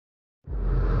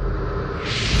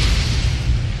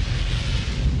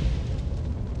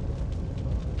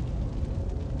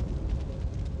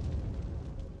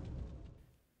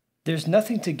There's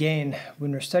nothing to gain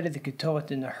when we study the Ketoret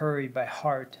in a hurry by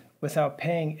heart without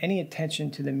paying any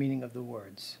attention to the meaning of the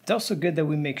words. It's also good that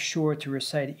we make sure to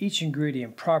recite each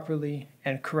ingredient properly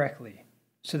and correctly,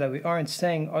 so that we aren't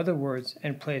saying other words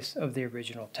in place of the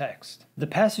original text. The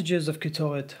passages of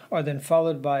Ketoret are then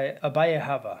followed by Abaya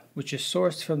Hava, which is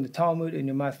sourced from the Talmud in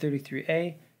Yoma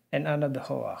 33a and Ana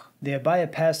B'Choach. The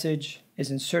Abaya passage is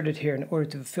inserted here in order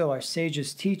to fulfill our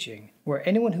sage's teaching, where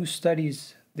anyone who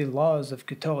studies the laws of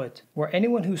Ketoret, where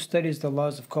anyone who studies the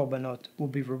laws of Korbanot will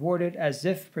be rewarded as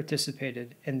if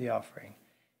participated in the offering,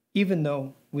 even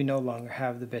though we no longer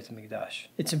have the Beit HaMikdash.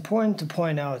 It's important to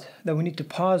point out that we need to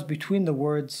pause between the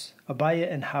words Abaya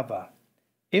and Haba.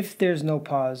 If there's no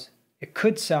pause, it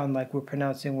could sound like we're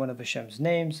pronouncing one of Hashem's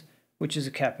names, which is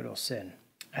a capital sin.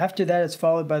 After that, it's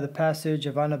followed by the passage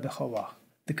of Ana B'Choach.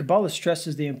 The Kabbalah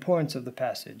stresses the importance of the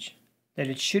passage, that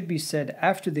it should be said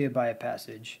after the Abaya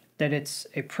passage, that it's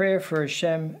a prayer for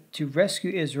Hashem to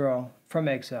rescue Israel from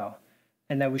exile,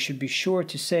 and that we should be sure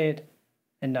to say it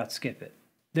and not skip it.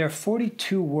 There are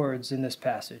 42 words in this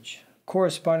passage,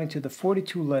 corresponding to the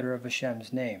 42 letter of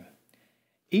Hashem's name.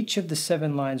 Each of the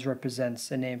 7 lines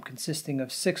represents a name consisting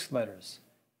of 6 letters.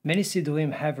 Many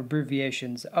Sidurim have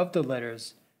abbreviations of the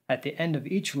letters at the end of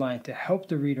each line to help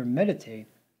the reader meditate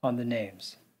on the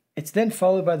names. It's then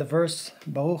followed by the verse,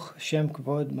 Baruch Shem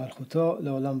Kavod Malchuto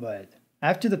Leolam Vaed.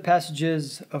 After the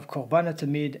passages of Korban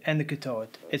HaTamid and the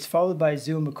Ketoret, it's followed by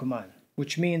Ziu Mekuman,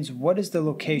 which means what is the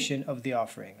location of the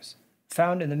offerings,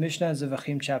 found in the Mishnah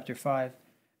Zevachim chapter 5,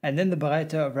 and then the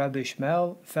Baraita of Rabbi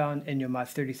Ishmael, found in Yoma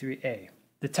 33a.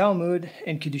 The Talmud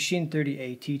in Kiddushin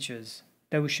 30a teaches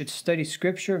that we should study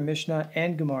Scripture, Mishnah,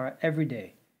 and Gemara every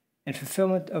day, in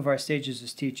fulfillment of our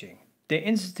sages' teaching. They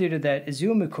instituted that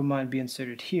Ziu Mekuman be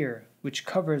inserted here, which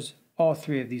covers all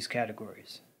 3 of these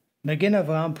categories. Magen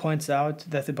Avraham points out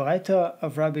that the Baraita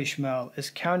of Rabbi Ishmael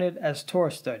is counted as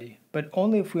Torah study, but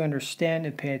only if we understand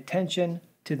and pay attention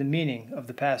to the meaning of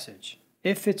the passage.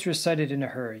 If it's recited in a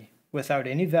hurry, without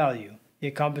any value, it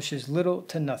accomplishes little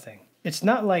to nothing. It's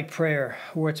not like prayer,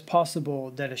 where it's possible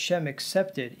that Hashem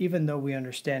accepted even though we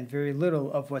understand very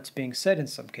little of what's being said in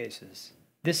some cases.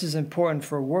 This is important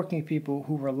for working people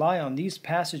who rely on these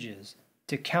passages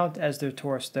to count as their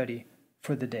Torah study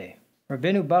for the day.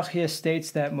 Rabbeinu Bachya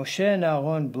states that Moshe and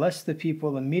Aaron blessed the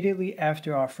people immediately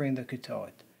after offering the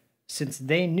Ketoret, since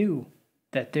they knew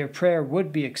that their prayer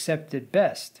would be accepted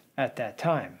best at that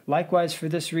time. Likewise, for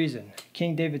this reason,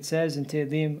 King David says in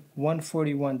Tehillim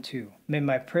 141:2, May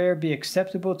my prayer be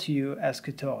acceptable to you as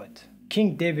Ketoret.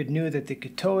 King David knew that the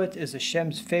Ketoret is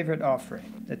Hashem's favorite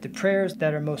offering, that the prayers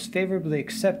that are most favorably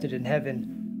accepted in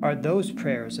heaven are those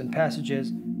prayers and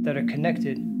passages that are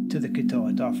connected to the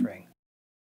Ketoret offering.